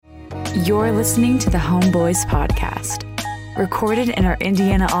You're listening to the Homeboys Podcast, recorded in our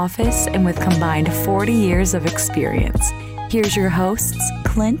Indiana office and with combined 40 years of experience. Here's your hosts,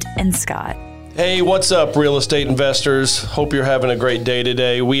 Clint and Scott. Hey, what's up, real estate investors? Hope you're having a great day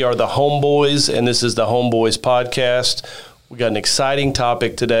today. We are the Homeboys, and this is the Homeboys Podcast. We got an exciting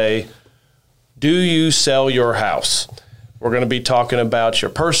topic today. Do you sell your house? We're going to be talking about your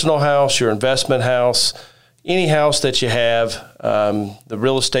personal house, your investment house, any house that you have. The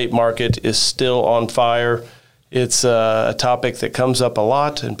real estate market is still on fire. It's a topic that comes up a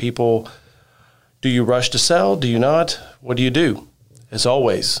lot, and people, do you rush to sell? Do you not? What do you do? As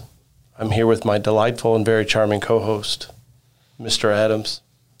always, I'm here with my delightful and very charming co-host, Mr. Adams.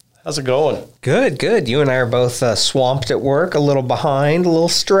 How's it going? Good. You and I are both swamped at work, a little behind, a little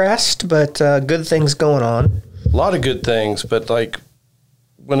stressed, but good things going on. A lot of good things, but like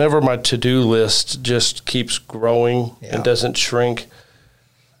whenever my to-do list just keeps growing and doesn't shrink,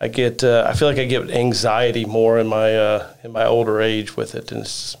 I feel like I get anxiety more in my older age with it. And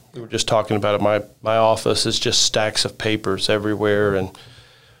we were just talking about it. My office is just stacks of papers everywhere, and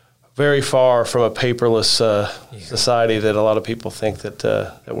very far from a paperless society that a lot of people think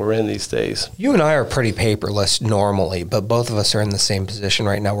that we're in these days. You and I are pretty paperless normally, but both of us are in the same position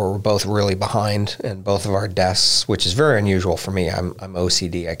right now where we're both really behind in both of our desks, which is very unusual for me. I'm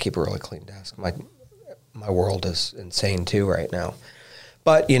OCD. I keep a really clean desk. My world is insane too right now.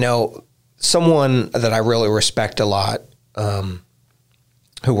 But, you know, someone that I really respect a lot,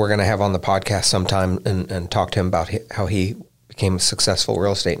 who we're going to have on the podcast sometime and talk to him about how he became a successful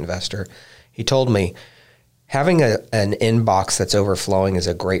real estate investor. He told me having an inbox that's overflowing is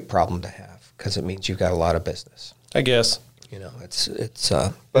a great problem to have because it means you've got a lot of business. I guess. You know, it's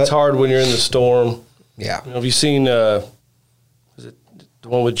hard when you're in the storm. Yeah. You know, have you seen, is it the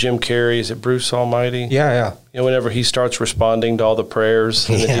one with Jim Carrey? Is it Bruce Almighty? Yeah. You know, whenever he starts responding to all the prayers,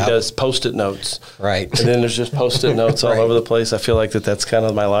 and then he does Post-it notes. Right. And then there's just Post-it notes all over the place. I feel like that's kind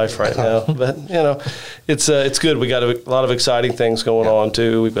of my life right now. But, you know, it's good. We got a lot of exciting things going on,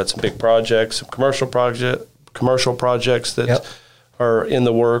 too. We've got some big projects, some commercial projects that are in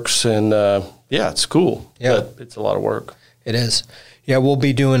the works. And, it's cool. Yeah. But it's a lot of work. It is. Yeah, we'll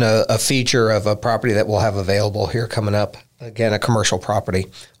be doing a feature of a property that we'll have available here coming up. Again, a commercial property.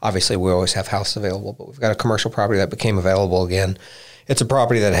 Obviously, we always have house available, but we've got a commercial property that became available again. It's a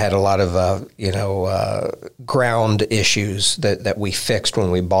property that had a lot of, ground issues that we fixed when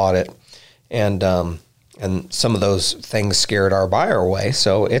we bought it. And some of those things scared our buyer away,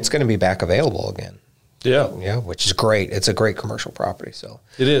 so it's going to be back available again. Yeah, which is great. It's a great commercial property. So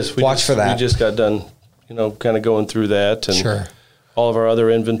it is. Watch for that. We just got done, kind of going through that. And sure. All of our other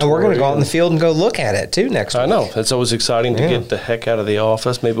inventory. And we're going to go out in the field and go look at it, too, next week. I know. It's always exciting to get the heck out of the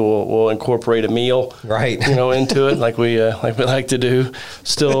office. Maybe we'll incorporate a meal, into it like we like to do.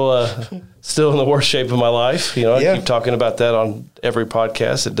 Still in the worst shape of my life. I keep talking about that on every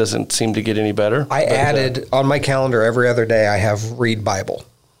podcast. It doesn't seem to get any better. I added on my calendar every other day I have read Bible,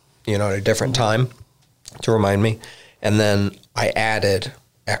 at a different time to remind me. And then I added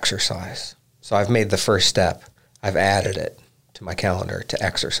exercise. So I've made the first step. I've added it to my calendar to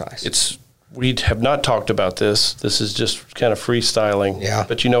exercise. We have not talked about this. This is just kind of freestyling. Yeah.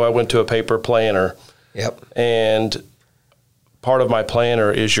 But I went to a paper planner. Yep. And part of my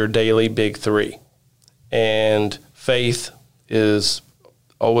planner is your daily big three. And faith is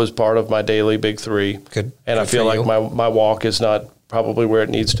always part of my daily big three. Good. And I feel like my walk is not probably where it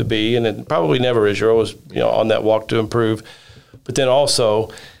needs to be, and it probably never is. You're always on that walk to improve. But then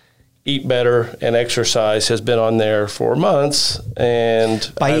also, eat better and exercise has been on there for months. And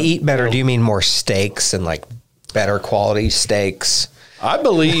by eat better, do you mean more steaks and like better quality steaks? I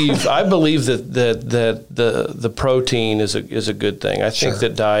believe that the protein is a good thing. I think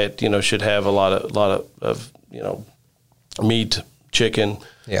that diet should have a lot of meat, chicken,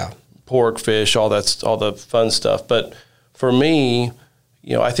 pork, fish, all the fun stuff. But for me,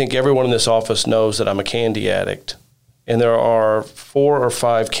 I think everyone in this office knows that I'm a candy addict. And there are 4 or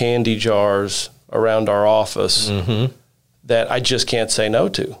 5 candy jars around our office that I just can't say no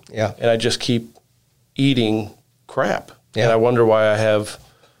to. Yeah. And I just keep eating crap. Yeah. And I wonder why I have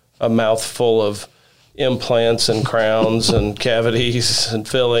a mouth full of implants and crowns and cavities and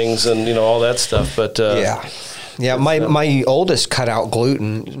fillings and, all that stuff. But Yeah, my oldest cut out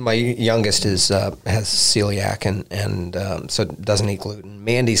gluten. My youngest has celiac and so doesn't eat gluten.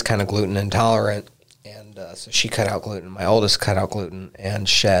 Mandy's kind of gluten intolerant. So she cut out gluten. My oldest cut out gluten and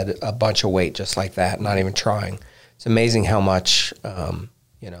shed a bunch of weight just like that, not even trying. It's amazing how much,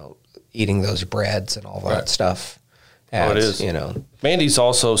 eating those breads and all that stuff adds, it is. Mandy's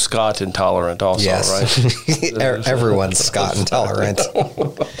also Scott intolerant also, right? Everyone's Scott intolerant.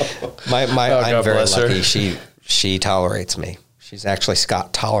 I'm very bless her. lucky. She tolerates me. She's actually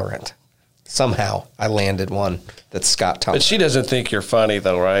Scott tolerant. Somehow I landed one that's Scott tolerant. But she doesn't think you're funny,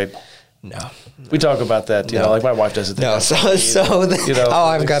 though, right? No. We talk about that, you know, like my wife doesn't think I'm funny. You know,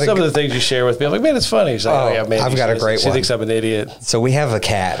 I've got some of the things you share with me, I'm like, man, it's funny. She's like, yeah, man. I've got a great one. She thinks I'm an idiot. So we have a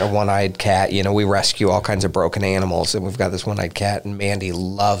cat, a one-eyed cat. You know, we rescue all kinds of broken animals, and we've got this one-eyed cat, and Mandy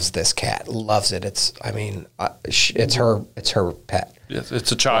loves this cat, loves it. It's her pet.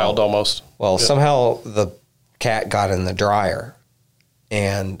 It's a child almost. Well, somehow the cat got in the dryer,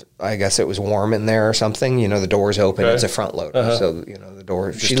 and I guess it was warm in there or something. You know, the door's open. Okay. It's a front loader, so you know the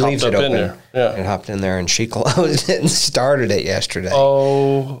door. She leaves it open and hopped in there, and she closed it and started it yesterday.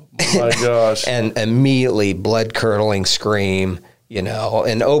 Oh my gosh! And immediately blood curdling scream, you know,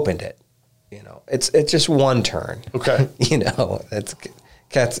 and opened it. You know, it's just one turn. Okay, you know,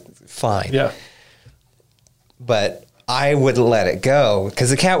 cat's fine. Yeah, but I wouldn't let it go because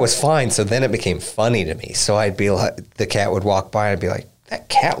the cat was fine. So then it became funny to me. So I'd be like, the cat would walk by and I'd be like, that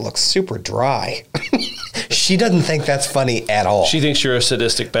cat looks super dry. She doesn't think that's funny at all. She thinks you're a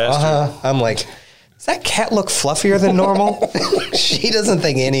sadistic bastard. I'm like, does that cat look fluffier than normal? She doesn't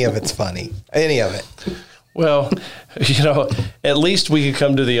think any of it's funny. Any of it. Well, you know, at least we can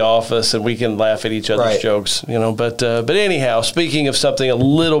come to the office and we can laugh at each other's jokes, you know. But anyhow, speaking of something a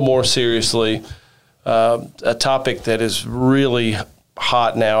little more seriously, a topic that is really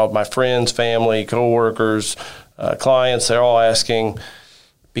hot now. My friends, family, coworkers, clients, they're all asking,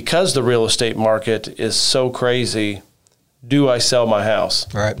 because the real estate market is so crazy, do I sell my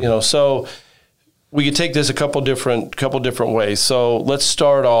house? Right. You know, so we could take this a couple different ways. So let's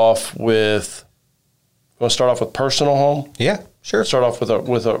start off with. Want to start off with personal home? Yeah, sure. Start off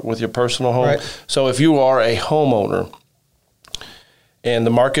with your personal home. Right. So if you are a homeowner and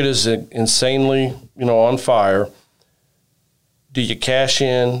the market is insanely, you know, on fire, do you cash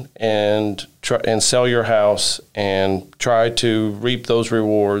in and sell your house and try to reap those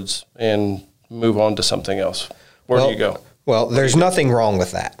rewards and move on to something else? Where do you go? Well, there's nothing wrong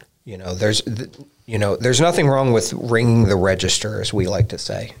with that. You know, there's nothing wrong with ringing the register, as we like to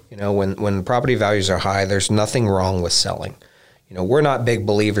say. You know, when property values are high, there's nothing wrong with selling. You know, we're not big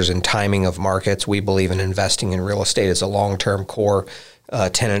believers in timing of markets. We believe in investing in real estate as a long-term core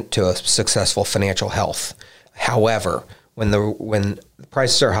tenet to a successful financial health. However, when the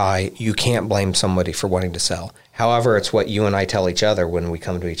prices are high, you can't blame somebody for wanting to sell. However, it's what you and I tell each other when we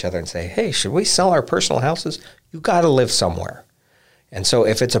come to each other and say, hey, should we sell our personal houses? You got to live somewhere. And so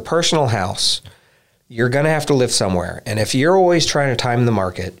if it's a personal house, you're going to have to live somewhere. And if you're always trying to time the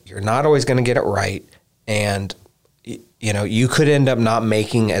market, you're not always going to get it right. And, you know, you could end up not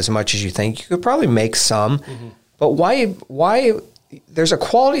making as much as you think. You could probably make some. Mm-hmm. But why there's a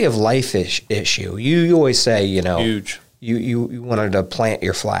quality of life issue. You always say, you know, huge. You wanted to plant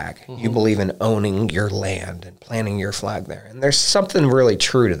your flag. Mm-hmm. You believe in owning your land and planting your flag there. And there's something really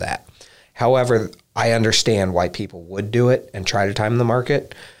true to that. However, I understand why people would do it and try to time the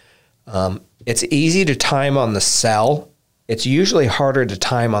market. It's easy to time on the sell. It's usually harder to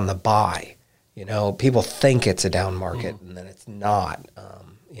time on the buy. You know, people think it's a down market and then it's not.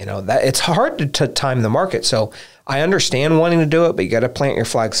 You know, that it's hard to time the market. So I understand wanting to do it, but you got to plant your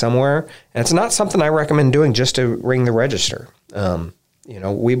flag somewhere. And it's not something I recommend doing just to ring the register. You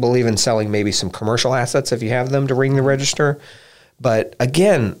know, we believe in selling maybe some commercial assets if you have them to ring the register. But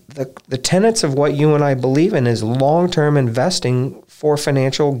again, the tenets of what you and I believe in is long-term investing for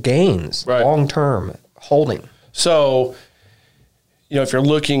financial gains, long-term holding. So, you know, if you're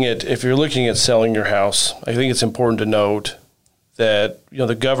looking at selling your house, I think it's important to note that, you know,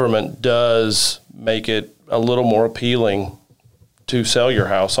 the government does make it a little more appealing to sell your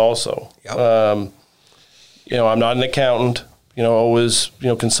house also. Yep. You know, I'm not an accountant. You know, always, you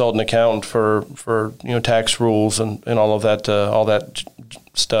know, consult an accountant for you know, tax rules and all of that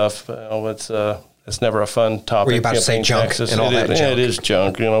stuff. You know, it's never a fun topic. Were you about to say junk taxes. And all that junk? It is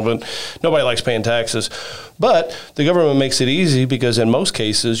junk, you know, but nobody likes paying taxes. But the government makes it easy because in most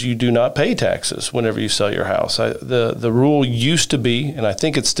cases you do not pay taxes whenever you sell your house. The rule used to be, and I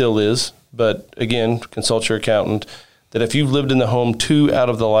think it still is, but again, consult your accountant, that if you've lived in the home 2 out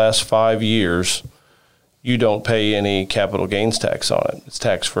of the last 5 years, you don't pay any capital gains tax on it. It's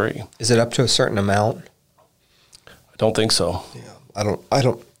tax-free. Is it up to a certain amount? I don't think so. Yeah, I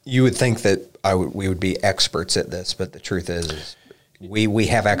don't. You would think that we would be experts at this, but the truth is we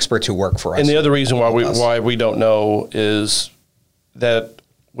have experts who work for us. And the other reason why we don't know is that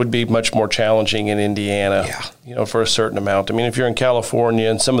would be much more challenging in Indiana, you know, for a certain amount. I mean, if you're in California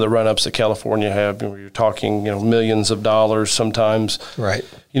and some of the run-ups that California have, you're talking, you know, millions of dollars sometimes, right?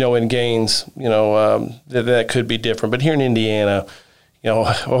 You know, in gains, you know, that could be different. But here in Indiana,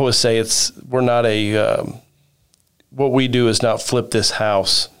 I always say we're not what we do is not flip this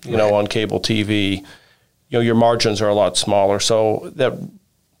house, on cable TV. Your margins are a lot smaller. So that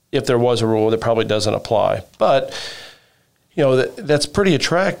if there was a rule, that probably doesn't apply. But, that's pretty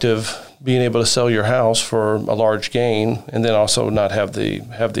attractive, being able to sell your house for a large gain and then also not have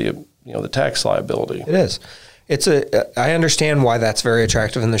the tax liability. It is. I understand why that's very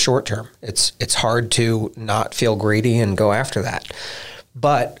attractive in the short term. It's hard to not feel greedy and go after that.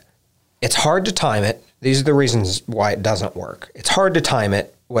 But it's hard to time it. These are the reasons why it doesn't work. It's hard to time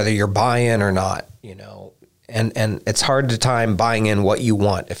it, whether you're buying or not, and it's hard to time buying in what you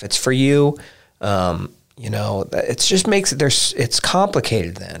want. If it's for you, it just makes it's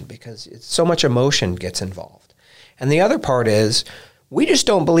complicated then, because so much emotion gets involved. And the other part is, we just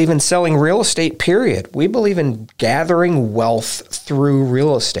don't believe in selling real estate, period. We believe in gathering wealth through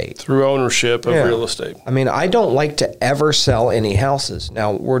real estate. Through ownership of real estate. I mean, I don't like to ever sell any houses.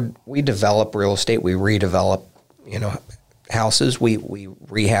 Now, we develop real estate. We redevelop, houses. We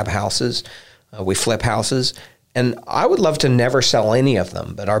rehab houses. We flip houses. And I would love to never sell any of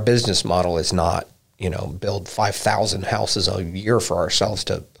them, but our business model is not, build 5,000 houses a year for ourselves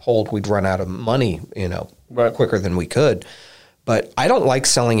to hold. We'd run out of money, quicker than we could. But I don't like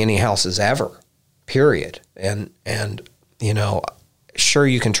selling any houses ever, period. And sure,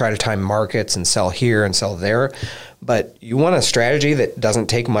 you can try to time markets and sell here and sell there, but you want a strategy that doesn't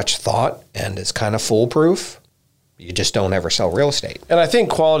take much thought and is kind of foolproof. You just don't ever sell real estate. And I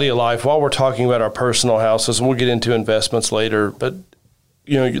think quality of life, while we're talking about our personal houses, and we'll get into investments later, but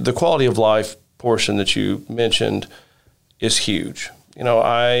the quality of life portion that you mentioned is huge.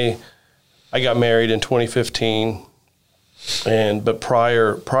 I got married in 2015. But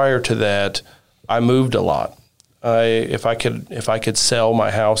prior to that, I moved a lot. If I could sell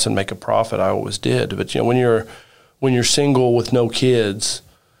my house and make a profit, I always did. But when you're single with no kids,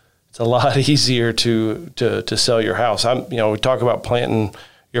 it's a lot easier to sell your house. We talk about planting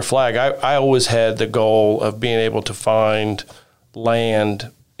your flag. I always had the goal of being able to find land,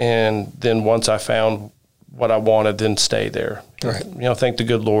 and then once I found what I wanted, then stay there. Right. Thank the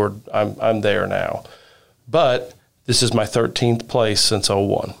good Lord, I'm there now. But this is my 13th place since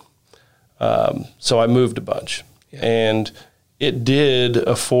 2001. So I moved a bunch. Yeah. And it did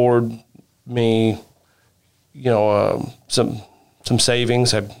afford me, some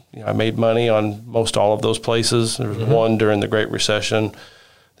savings. I made money on most all of those places. There was one during the Great Recession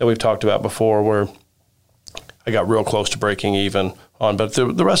that we've talked about before where I got real close to breaking even on. But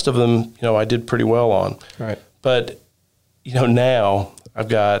the rest of them, I did pretty well on. Right. But, now I've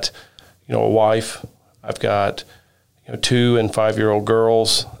got, a wife. I've got 2 and 5-year-old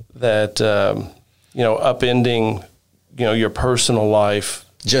girls that, upending, your personal life.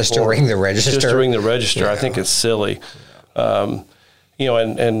 Just to ring the register. Just to ring the register. Yeah. I think it's silly.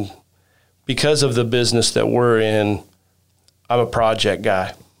 And because of the business that we're in, I'm a project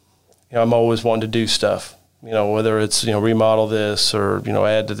guy. I'm always wanting to do stuff, whether it's, remodel this or,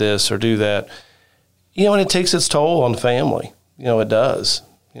 add to this or do that. And it takes its toll on the family. It does.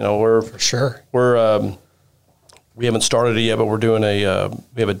 For sure. We haven't started it yet, but we're doing we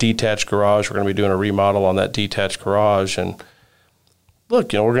have a detached garage. We're going to be doing a remodel on that detached garage. And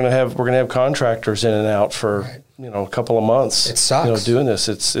look, we're going to have contractors in and out for, a couple of months. It sucks. Doing this.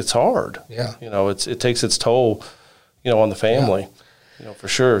 It's hard. Yeah. It takes its toll, on the family, for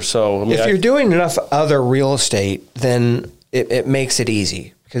sure. So, if you're doing enough other real estate, then it makes it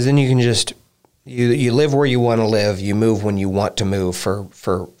easy, because then you can just, you live where you want to live. You move when you want to move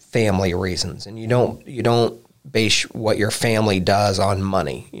for family reasons. And you don't base what your family does on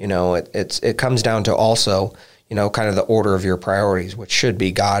money. It comes down to also, kind of the order of your priorities, which should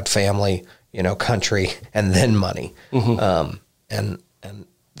be God, family, country, and then money. Mm-hmm. And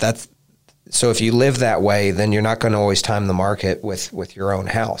that's, so if you live that way, then you're not going to always time the market with your own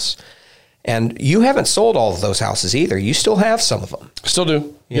house. And you haven't sold all of those houses either. You still have some of them. Still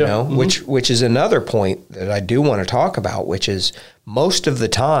do. Mm-hmm. which is another point that I do want to talk about, which is most of the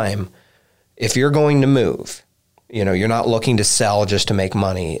time, if you're going to move, you're not looking to sell just to make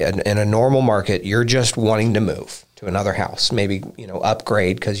money. In a normal market, you're just wanting to move to another house, maybe,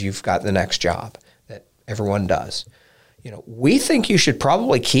 upgrade because you've got the next job that everyone does. We think you should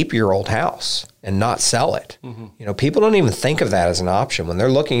probably keep your old house and not sell it. Mm-hmm. People don't even think of that as an option. When they're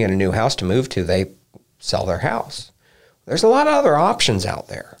looking at a new house to move to, they sell their house. There's a lot of other options out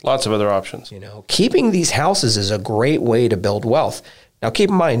there. Lots of other options. Keeping these houses is a great way to build wealth. Now, keep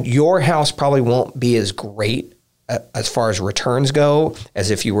in mind, your house probably won't be as great as far as returns go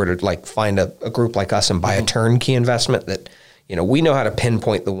as if you were to find a group like us and buy a turnkey investment that, We know how to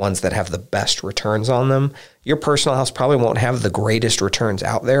pinpoint the ones that have the best returns on them. Your personal house probably won't have the greatest returns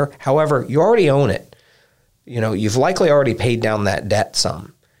out there. However, you already own it. You've likely already paid down that debt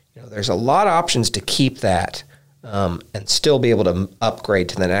some. There's a lot of options to keep that and still be able to upgrade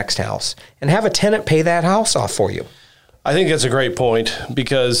to the next house and have a tenant pay that house off for you. I think that's a great point,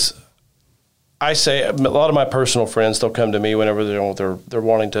 because I say a lot of my personal friends, they'll come to me whenever they're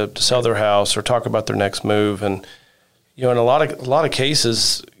wanting to sell their house or talk about their next move. And, in a lot of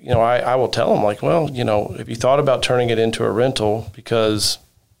cases, I will tell them, like, well, have you thought about turning it into a rental, because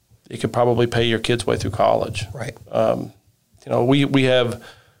it could probably pay your kids' way through college. Right. We have,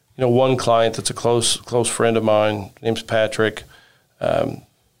 one client that's a close friend of mine. His name's Patrick.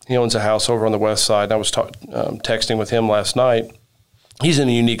 He owns a house over on the west side. And I was texting with him last night. He's in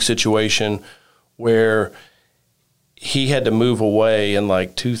a unique situation where he had to move away in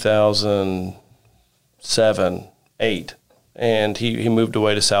like 2007, 8, and he moved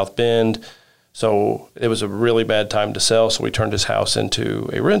away to South Bend. So it was a really bad time to sell, so we turned his house into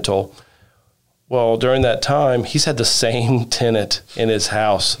a rental. Well, during that time, he's had the same tenant in his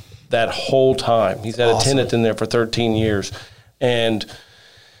house that whole time. He's had a tenant in there for 13 years. And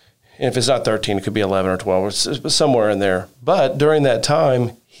if it's not 13, it could be 11 or 12. It's somewhere in there. But during that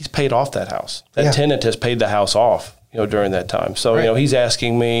time, he's paid off that house. That tenant has paid the house off, during that time. So, right. He's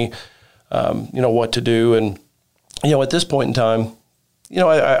asking me, what to do. And, at this point in time,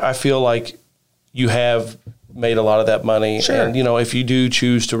 I feel like you have made a lot of that money. Sure. And, if you do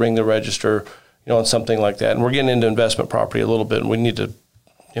choose to ring the register, on something like that, and we're getting into investment property a little bit, and we need to,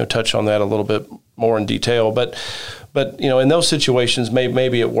 touch on that a little bit more in detail. But in those situations,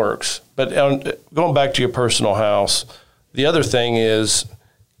 maybe it works. But going back to your personal house, the other thing is,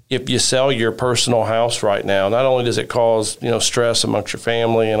 if you sell your personal house right now, not only does it cause, stress amongst your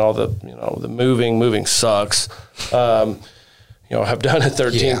family and all the, the moving sucks. I've done it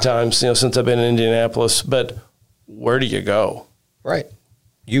 13 times, since I've been in Indianapolis, but where do you go? Right.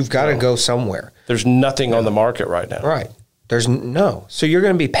 You've got to go somewhere. There's nothing on the market right now. Right. There's no. So you're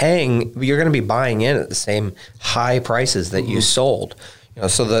going to be buying in at the same high prices that you sold.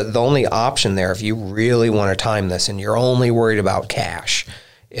 So the only option there, if you really want to time this and you're only worried about cash,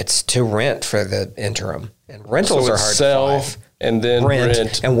 it's to rent for the interim. And rentals are hard sell to find. And then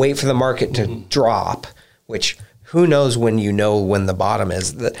rent. And wait for the market to drop, which who knows when the bottom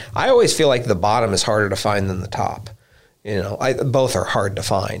is. I always feel like the bottom is harder to find than the top. Both are hard to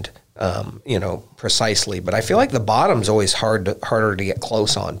find, precisely. But I feel like the bottom's always harder to get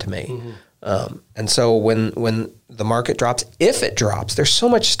close on to me. And so when the market drops, if it drops, there's so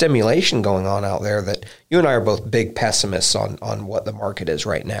much stimulation going on out there that you and I are both big pessimists on what the market is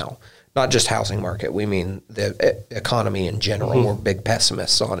right now. Not just housing market. We mean the economy in general. We're big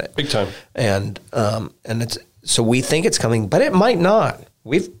pessimists on it. Big time. And so we think it's coming, but it might not.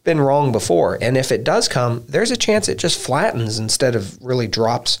 We've been wrong before. And if it does come, there's a chance it just flattens instead of really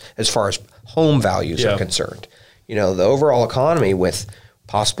drops as far as home values are concerned. The overall economy with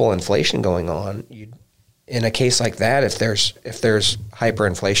possible inflation going on, in a case like that, if there's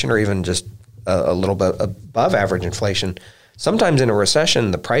hyperinflation or even just a little bit above average inflation, sometimes in a recession,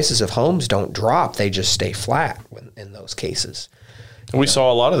 the prices of homes don't drop. They just stay flat in those cases. And we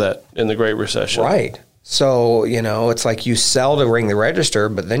saw a lot of that in the Great Recession. Right. So, it's like you sell to ring the register,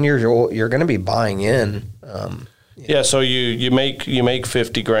 but then you're going to be buying in. So you make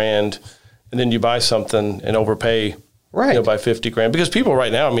 $50,000 and then you buy something and overpay right. By $50,000, because people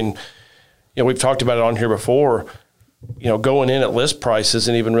right now, we've talked about it on here before, going in at list price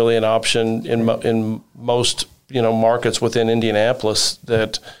isn't even really an option in most, markets within Indianapolis.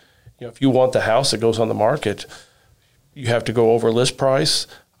 That, if you want the house that goes on the market, you have to go over list price.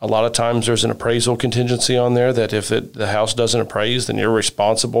 A lot of times there's an appraisal contingency on there that if the house doesn't appraise, then you're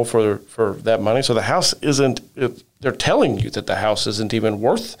responsible for that money. So the house they're telling you that the house isn't even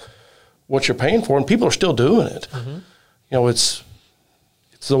worth what you're paying for, and people are still doing it. It's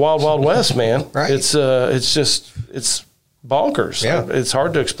the wild, wild west, man. Right. It's bonkers. Yeah. It's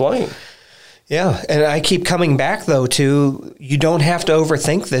hard to explain. Yeah, and I keep coming back, though, to you don't have to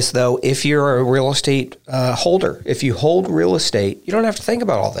overthink this, though, if you're a real estate holder. If you hold real estate, you don't have to think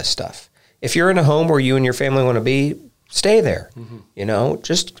about all this stuff. If you're in a home where you and your family want to be, stay there.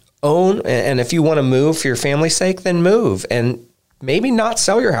 Just own, and if you want to move for your family's sake, then move. And maybe not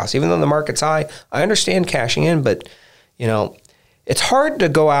sell your house, even though the market's high. I understand cashing in, but, it's hard to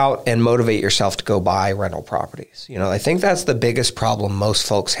go out and motivate yourself to go buy rental properties. I think that's the biggest problem most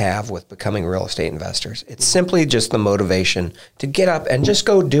folks have with becoming real estate investors. It's simply just the motivation to get up and just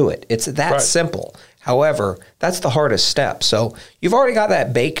go do it. It's that simple. However, that's the hardest step. So you've already got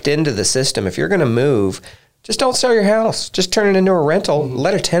that baked into the system. If you're going to move, just don't sell your house. Just turn it into a rental.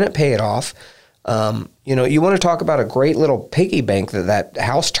 Let a tenant pay it off. You want to talk about a great little piggy bank that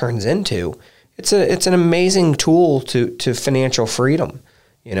house turns into. It's an amazing tool to financial freedom,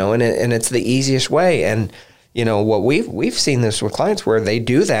 and it's the easiest way. And what we've seen this with clients where they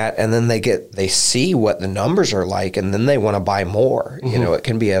do that, and then they see what the numbers are like, and then they want to buy more. It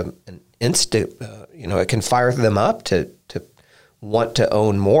can be an instant. It can fire them up to want to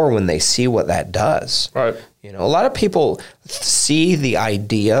own more when they see what that does. Right. A lot of people see the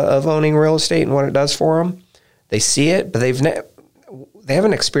idea of owning real estate and what it does for them. They see it, but they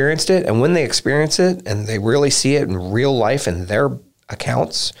haven't experienced it. And when they experience it and they really see it in real life in their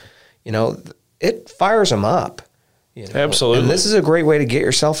accounts, it fires them up. Absolutely. And this is a great way to get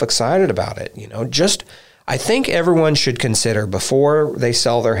yourself excited about it. I think everyone should consider before they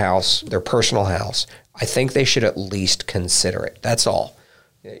sell their house, their personal house, I think they should at least consider it. That's all.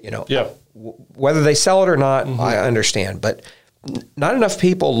 Yeah. Whether they sell it or not, I understand. But not enough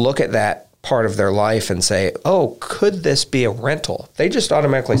people look at that part of their life and say, oh, could this be a rental? They just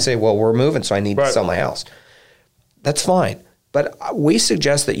automatically say, well, we're moving, so I need to sell my house. That's fine. But we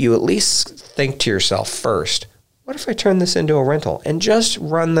suggest that you at least think to yourself first, what if I turn this into a rental? And just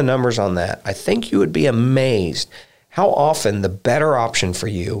run the numbers on that. I think you would be amazed how often the better option for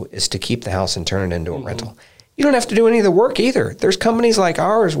you is to keep the house and turn it into a rental. You don't have to do any of the work either. There's companies like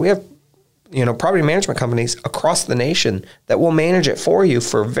ours. We have, property management companies across the nation that will manage it for you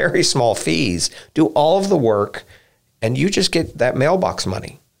for very small fees, do all of the work, and you just get that mailbox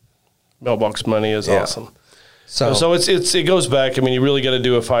money. Mailbox money is awesome. So it goes back. I mean, you really got to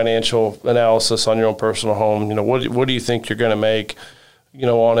do a financial analysis on your own personal home. What do you think you're going to make,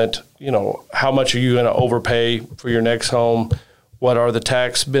 on it? How much are you going to overpay for your next home? What are the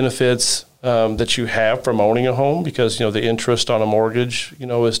tax benefits that you have from owning a home? Because, the interest on a mortgage,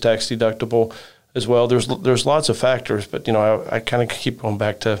 is tax deductible as well. There's lots of factors, but, I kind of keep going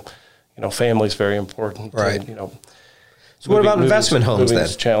back to, family's very important. Right. And, so what about investment homes then?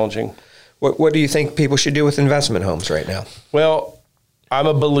 It's challenging. What do you think people should do with investment homes right now? Well, I'm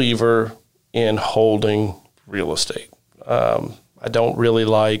a believer in holding real estate. I don't really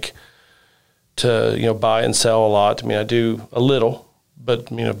like to, buy and sell a lot. I mean, I do a little,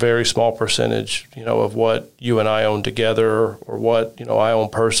 but, a very small percentage, of what you and I own together or what, I own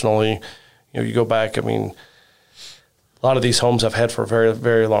personally. You go back, I mean, a lot of these homes I've had for a very,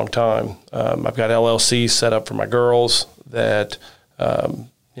 very long time. I've got LLCs set up for my girls that,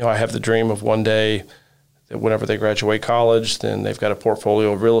 I have the dream of one day that whenever they graduate college, then they've got a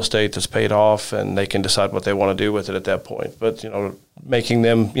portfolio of real estate that's paid off and they can decide what they want to do with it at that point. But, making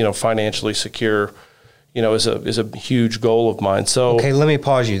them, financially secure, is a huge goal of mine. So, okay, let me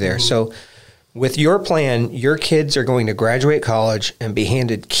pause you there. So with your plan, your kids are going to graduate college and be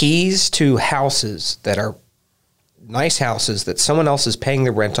handed keys to houses that are nice houses that someone else is paying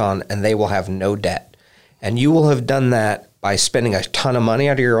the rent on, and they will have no debt. And you will have done that by spending a ton of money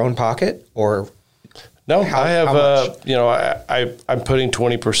out of your own pocket, or no? I have, I'm putting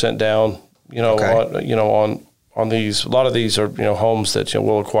 20% down. On these. A lot of these are homes that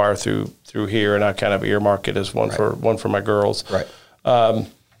we'll acquire through here, and I kind of earmark it as one for my girls. Right.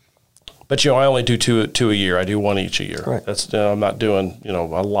 But I only do two a year. I do one each a year. Right. That's I'm not doing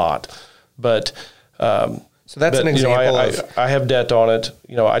a lot, but. So that's an example I have debt on it.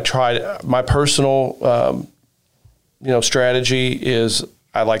 I tried my personal. Strategy is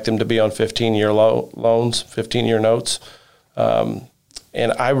I like them to be on 15-year loans, 15-year notes.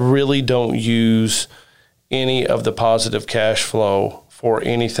 And I really don't use any of the positive cash flow for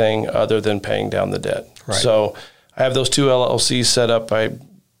anything other than paying down the debt. Right. So I have those two LLCs set up. I'm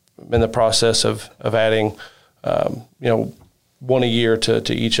in the process of adding, one a year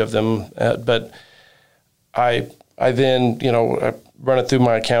to each of them. But I then, I run it through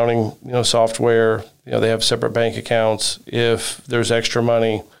my accounting, software. They have separate bank accounts. If there's extra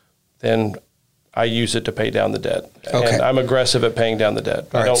money, then I use it to pay down the debt. Okay. And I'm aggressive at paying down the debt.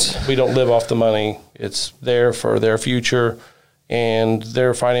 We don't live off the money. It's there for their future, and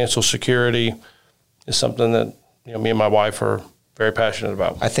their financial security is something that me and my wife are very passionate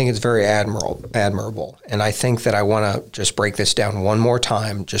about. I think it's very admirable. And I think that I want to just break this down one more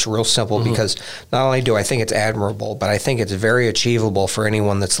time, just real simple, because not only do I think it's admirable, but I think it's very achievable for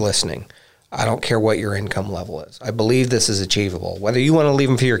anyone that's listening. I don't care what your income level is. I believe this is achievable. Whether you want to leave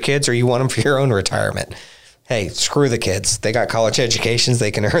them for your kids or you want them for your own retirement, hey, screw the kids. They got college educations.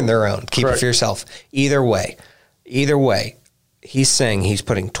 They can earn their own. Keep it for yourself. Either way, he's saying he's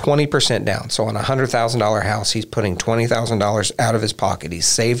putting 20% down. So on a $100,000 house, he's putting $20,000 out of his pocket. He's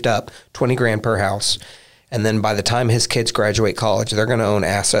saved up $20,000 per house. And then by the time his kids graduate college, they're going to own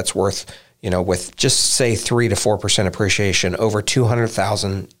assets worth, with just say 3 to 4% appreciation, over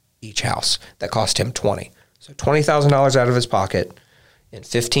 $200,000 each house. That cost him $20,000. So $20,000 out of his pocket in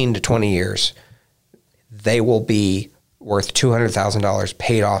 15 to 20 years, they will be worth $200,000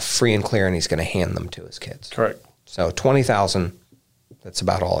 paid off free and clear, and he's going to hand them to his kids. Correct. So $20,000, that's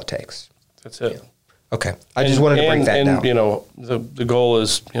about all it takes. That's it. Yeah. Okay. I just wanted to break that down. The goal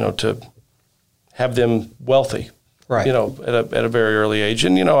is, to have them wealthy, right? At a very early age.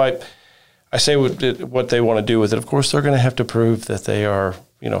 And, I say what they want to do with it. Of course, they're going to have to prove that they are,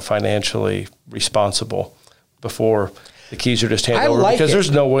 financially responsible before the keys are just handed over. Because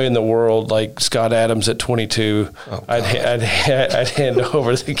there's no way in the world, like Scott Adams at 22, I'd hand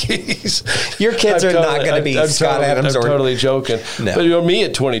over the keys. Your kids are not going to be Scott Adams. I'm totally joking. No. But me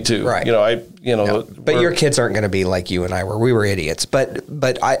at 22, right? No. But your kids aren't going to be like you and I were. We were idiots. But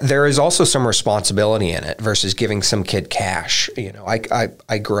there is also some responsibility in it versus giving some kid cash.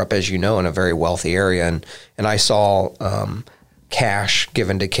 I grew up, as you know, in a very wealthy area, and I saw cash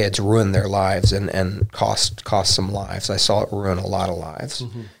given to kids ruin their lives and cost some lives. I saw it ruin a lot of lives.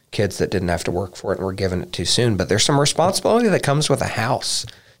 Mm-hmm. Kids that didn't have to work for it and were given it too soon. But there's some responsibility that comes with a house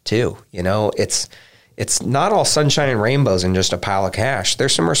too. It's not all sunshine and rainbows and just a pile of cash.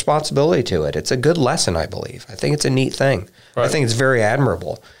 There's some responsibility to it. It's a good lesson, I believe. I think it's a neat thing. Right. I think it's very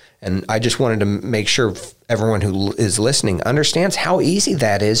admirable. And I just wanted to make sure everyone who is listening understands how easy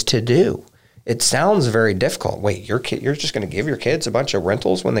that is to do. It sounds very difficult. Wait, you're just going to give your kids a bunch of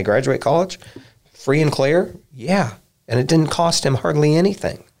rentals when they graduate college? Free and clear? Yeah. And it didn't cost him hardly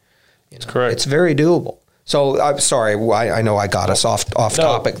anything. That's correct. It's very doable. So I'm sorry, I know I got us off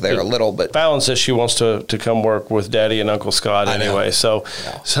topic there a little bit. Fallon says she wants to come work with Daddy and Uncle Scott anyway. So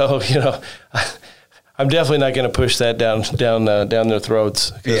I'm definitely not going to push that down their throats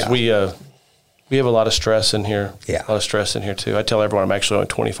because we have a lot of stress in here. Yeah. A lot of stress in here too. I tell everyone I'm actually only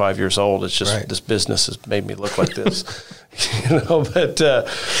 25 years old. It's just This business has made me look like this. But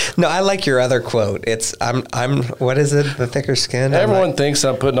no, I like your other quote. It's I'm what is it? The thicker skin. Everyone thinks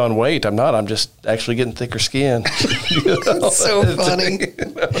I'm putting on weight. I'm not. I'm just actually getting thicker skin. That's so funny.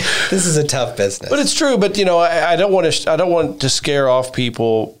 This is a tough business. But it's true. But I don't want to scare off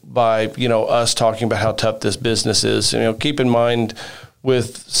people by us talking about how tough this business is. Keep in mind,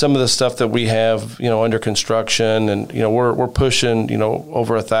 with some of the stuff that we have, under construction, and we're pushing,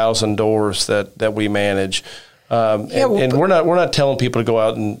 over 1,000 doors that we manage, and we're not telling people to go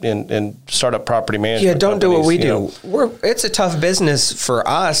out and start up property management. Yeah, don't do what we do. It's a tough business for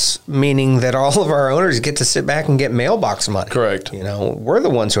us, meaning that all of our owners get to sit back and get mailbox money. Correct. We're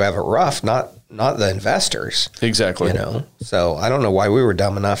the ones who have it rough, not the investors. Exactly. So I don't know why we were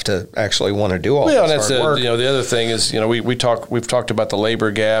dumb enough to actually want to do all this hard work. The other thing is, we've talked about the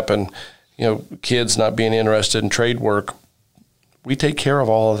labor gap and, kids not being interested in trade work. We take care of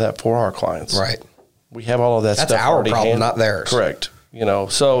all of that for our clients. Right. We have all of that That's stuff our already problem, not theirs. Correct.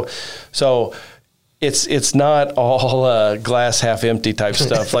 So it's not all glass half empty type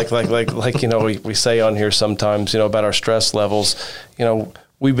stuff like we say on here sometimes, about our stress levels.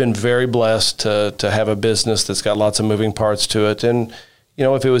 We've been very blessed to have a business that's got lots of moving parts to it. And,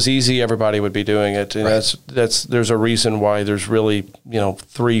 if it was easy, everybody would be doing it. And there's a reason why there's really,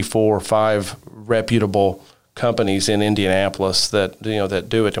 3, 4, 5 reputable companies in Indianapolis that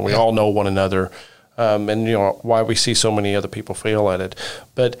do it. And we all know one another. And why we see so many other people fail at it.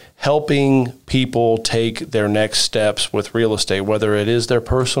 But helping people take their next steps with real estate, whether it is their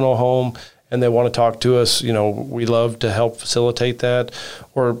personal home and they want to talk to us, we love to help facilitate that,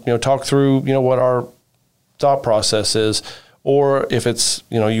 or talk through what our thought process is, or if it's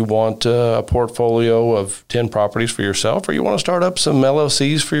you want a portfolio of 10 properties for yourself, or you want to start up some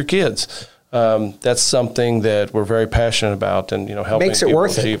LLCs for your kids. That's something that we're very passionate about, and helping makes it people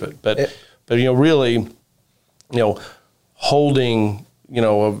worth achieve it. But really, holding,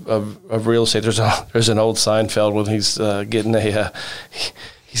 of real estate. There's an old Seinfeld when he's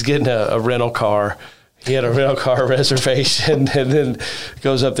getting a rental car. He had a rental car reservation, and then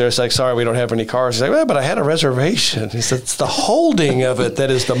goes up there. It's like, sorry, we don't have any cars. He's like, well, but I had a reservation. He said, it's the holding of it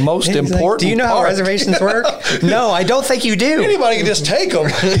that is the most important. Like, do you know how reservations work? No, I don't think you do. Anybody can just take them.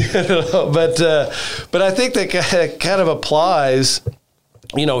 But I think that kind of applies,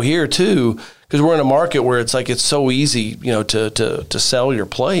 here too, because we're in a market where it's like it's so easy, to sell your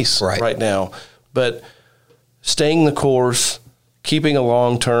place right now. But staying the course, keeping a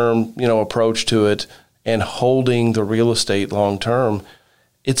long-term, approach to it, and holding the real estate long-term,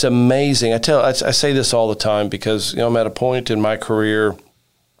 it's amazing. I say this all the time because, I'm at a point in my career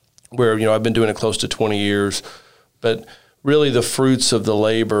where, I've been doing it close to 20 years, but really the fruits of the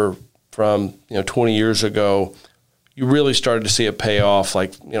labor from, 20 years ago, you really started to see it pay off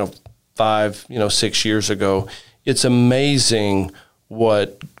like, 5, 6 years ago. It's amazing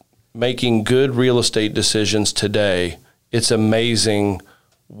what making good real estate decisions today, it's amazing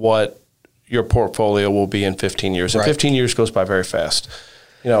what your portfolio will be in 15 years. And 15 years goes by very fast.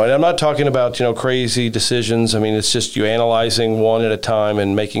 And I'm not talking about, crazy decisions. I mean, it's just you analyzing one at a time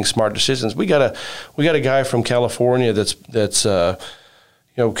and making smart decisions. We got a guy from California that's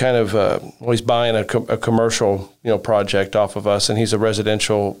he's buying a commercial, project off of us, and he's a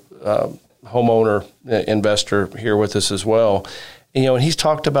residential homeowner investor here with us as well. And he's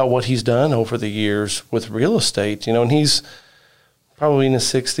talked about what he's done over the years with real estate, and he's probably in his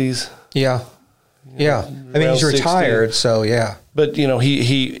 60s. Yeah. Yeah. I mean, he's retired, 60. So yeah. But,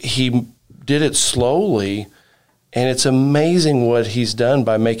 he did it slowly, and it's amazing what he's done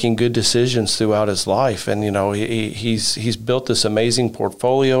by making good decisions throughout his life. And, he's built this amazing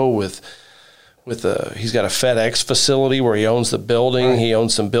portfolio with he's got a FedEx facility where he owns the building. Right. He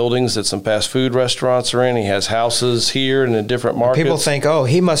owns some buildings that some fast food restaurants are in. He has houses here and in different markets. People think, oh,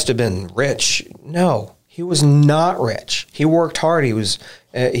 he must have been rich. No, he was not rich. He worked hard. He was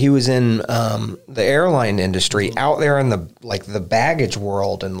in the airline industry, out there in the baggage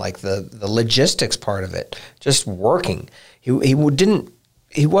world and the logistics part of it, just working. He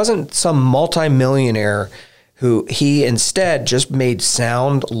wasn't some multimillionaire who he instead just made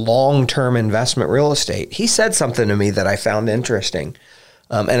sound long-term investment real estate. He said something to me that I found interesting,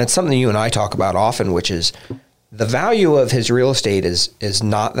 and it's something you and I talk about often, which is the value of his real estate is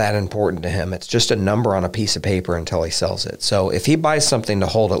not that important to him. It's just a number on a piece of paper until he sells it. So if he buys something to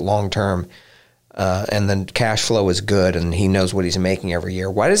hold it long-term, and then cash flow is good and he knows what he's making every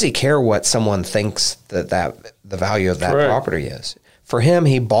year, why does he care what someone thinks that the value of that property is? For him,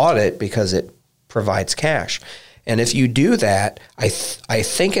 he bought it because it provides cash. And if you do that, I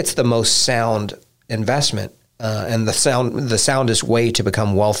think it's the most sound investment and the soundest way to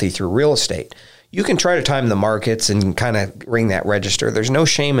become wealthy through real estate. You can try to time the markets and kind of ring that register. There's no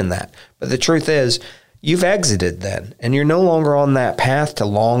shame in that. But the truth is, you've exited then, and you're no longer on that path to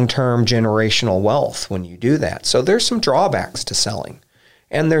long-term generational wealth when you do that. So there's some drawbacks to selling,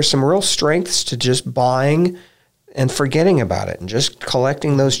 and there's some real strengths to just buying and forgetting about it and just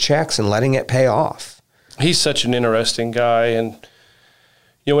collecting those checks and letting it pay off. He's such an interesting guy, and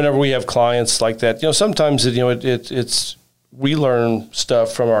whenever we have clients like that, sometimes it's we learn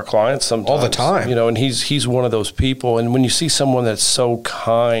stuff from our clients sometimes all the time. And he's one of those people. And when you see someone that's so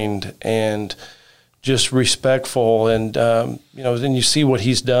kind and just respectful, and then you see what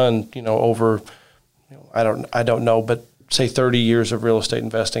he's done, over, I don't know, but say 30 years of real estate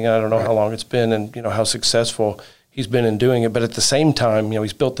investing. I don't know how long it's been, and how successful he's been in doing it. But at the same time,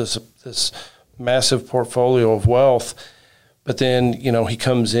 he's built this massive portfolio of wealth. But then, he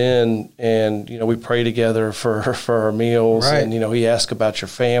comes in and, we pray together for our meals, and, he asks about your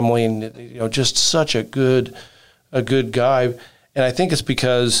family, and, just such a good guy. And I think it's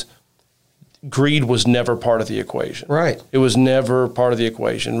because greed was never part of the equation. Right. It was never part of the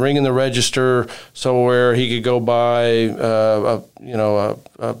equation. Ringing the register so where he could go buy a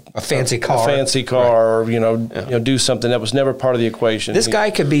fancy car, or do something that was never part of the equation. This guy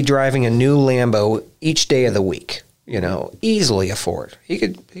could be driving a new Lambo each day of the week. Easily afford. He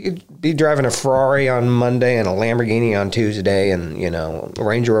could be driving a Ferrari on Monday and a Lamborghini on Tuesday and, a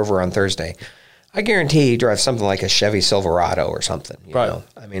Range Rover on Thursday. I guarantee he drives something like a Chevy Silverado or something. You know?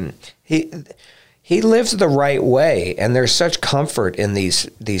 I mean, he lives the right way, and there's such comfort in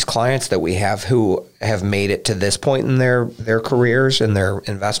these clients that we have who have made it to this point in their careers and their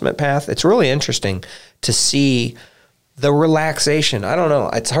investment path. It's really interesting to see the relaxation. I don't know.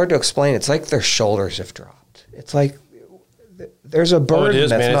 It's hard to explain. It's like their shoulders have dropped. It's like there's a burden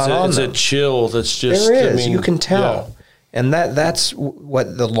that's not on them. It's a chill that's just... There is. You can tell. Yeah. And that's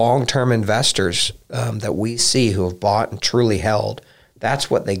what the long-term investors that we see who have bought and truly held, that's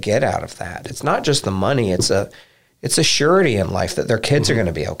what they get out of that. It's not just the money. It's a surety in life that their kids are going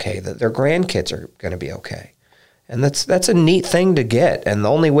to be okay, that their grandkids are going to be okay. And that's a neat thing to get. And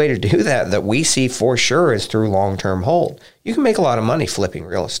the only way to do that we see for sure is through long-term hold. You can make a lot of money flipping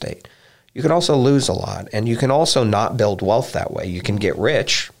real estate. You can also lose a lot, and you can also not build wealth that way. You can get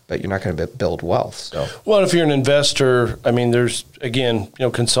rich, but you're not going to build wealth. So, well, if you're an investor, I mean, there's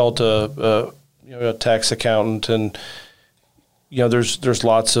consult a tax accountant, and there's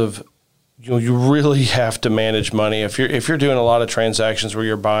lots of you really have to manage money if you're doing a lot of transactions where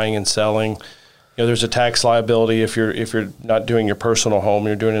you're buying and selling. There's a tax liability if you're not doing your personal home,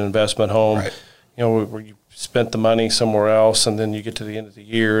 you're doing an investment home. Right. Where you spent the money somewhere else, and then you get to the end of the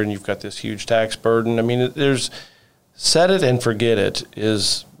year and you've got this huge tax burden. I mean, there's set it and forget it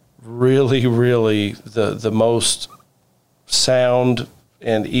is really, really the most sound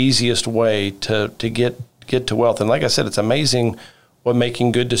and easiest way to get to wealth. And like I said, it's amazing what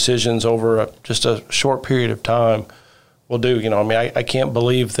making good decisions over just a short period of time will do. I can't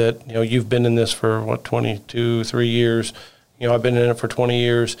believe that, you've been in this for 3 years. I've been in it for 20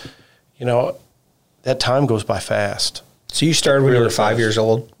 years. That time goes by fast. So you started when you were 5 years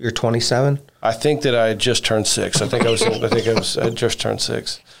old. You're 27. I think that I had just turned 6. I just turned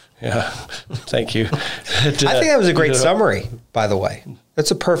 6. Yeah. Thank you. I think that was a great summary, by the way.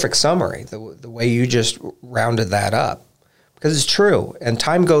 That's a perfect summary, the way you just rounded that up. Because it's true, and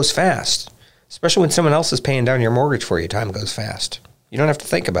time goes fast. Especially when someone else is paying down your mortgage for you, time goes fast. You don't have to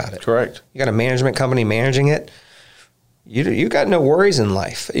think about it. Correct. You got a management company managing it. You got no worries in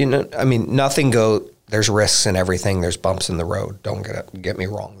life. Nothing goes. There's risks in everything. There's bumps in the road. Don't get me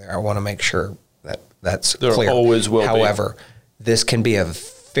wrong there. I want to make sure that's there clear. Always will. However, this can be a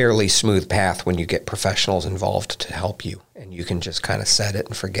fairly smooth path when you get professionals involved to help you, and you can just kind of set it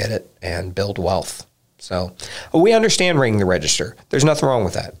and forget it and build wealth. So we understand ringing the register. There's nothing wrong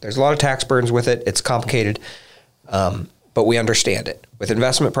with that. There's a lot of tax burdens with it. It's complicated, but we understand it. With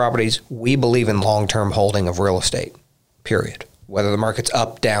investment properties, we believe in long-term holding of real estate, period. Whether the market's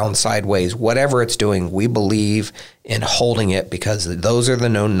up, down, sideways, whatever it's doing, we believe in holding it because those are the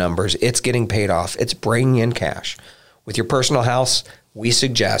known numbers. It's getting paid off. It's bringing in cash. With your personal house, we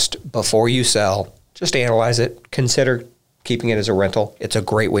suggest before you sell, just analyze it, consider keeping it as a rental. It's a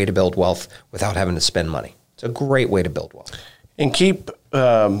great way to build wealth without having to spend money. It's a great way to build wealth. And keep,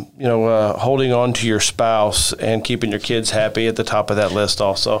 holding on to your spouse and keeping your kids happy at the top of that list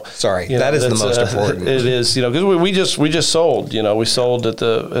also. Sorry, that is the most important. It is, because we just sold. We sold at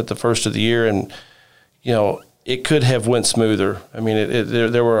the first of the year, and it could have went smoother. I mean,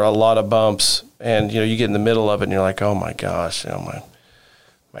 there were a lot of bumps, and you get in the middle of it, and you're like, oh my gosh,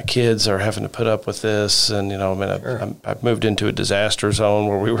 my kids are having to put up with this, and sure. I've moved into a disaster zone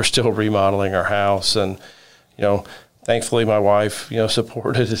where we were still remodeling our house, and thankfully my wife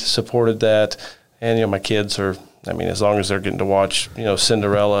supported that, and my kids are, as long as they're getting to watch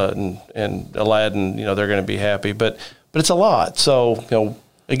Cinderella and Aladdin, they're going to be happy, but it's a lot. So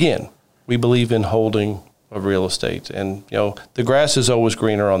again, we believe in holding of real estate, and the grass is always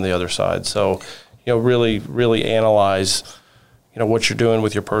greener on the other side. So really analyze what you're doing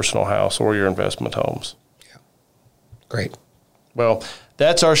with your personal house or your investment homes. Yeah. Great. Well,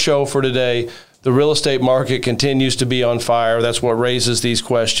 that's our show for today. The real estate market continues to be on fire. That's what raises these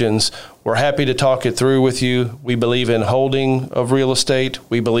questions. We're happy to talk it through with you. We believe in holding of real estate.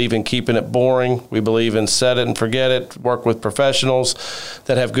 We believe in keeping it boring. We believe in set it and forget it. Work with professionals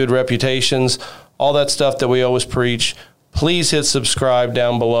that have good reputations. All that stuff that we always preach. Please hit subscribe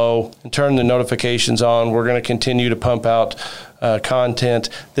down below and turn the notifications on. We're going to continue to pump out content.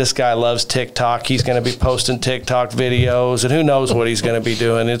 This guy loves TikTok. He's going to be posting TikTok videos, and who knows what he's going to be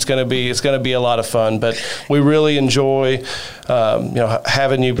doing. It's going to be a lot of fun. But we really enjoy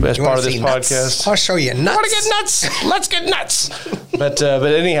having you as part of this podcast. I'll show you nuts. Want to get nuts? Let's get nuts. But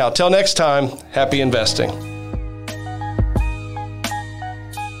anyhow, till next time, happy investing.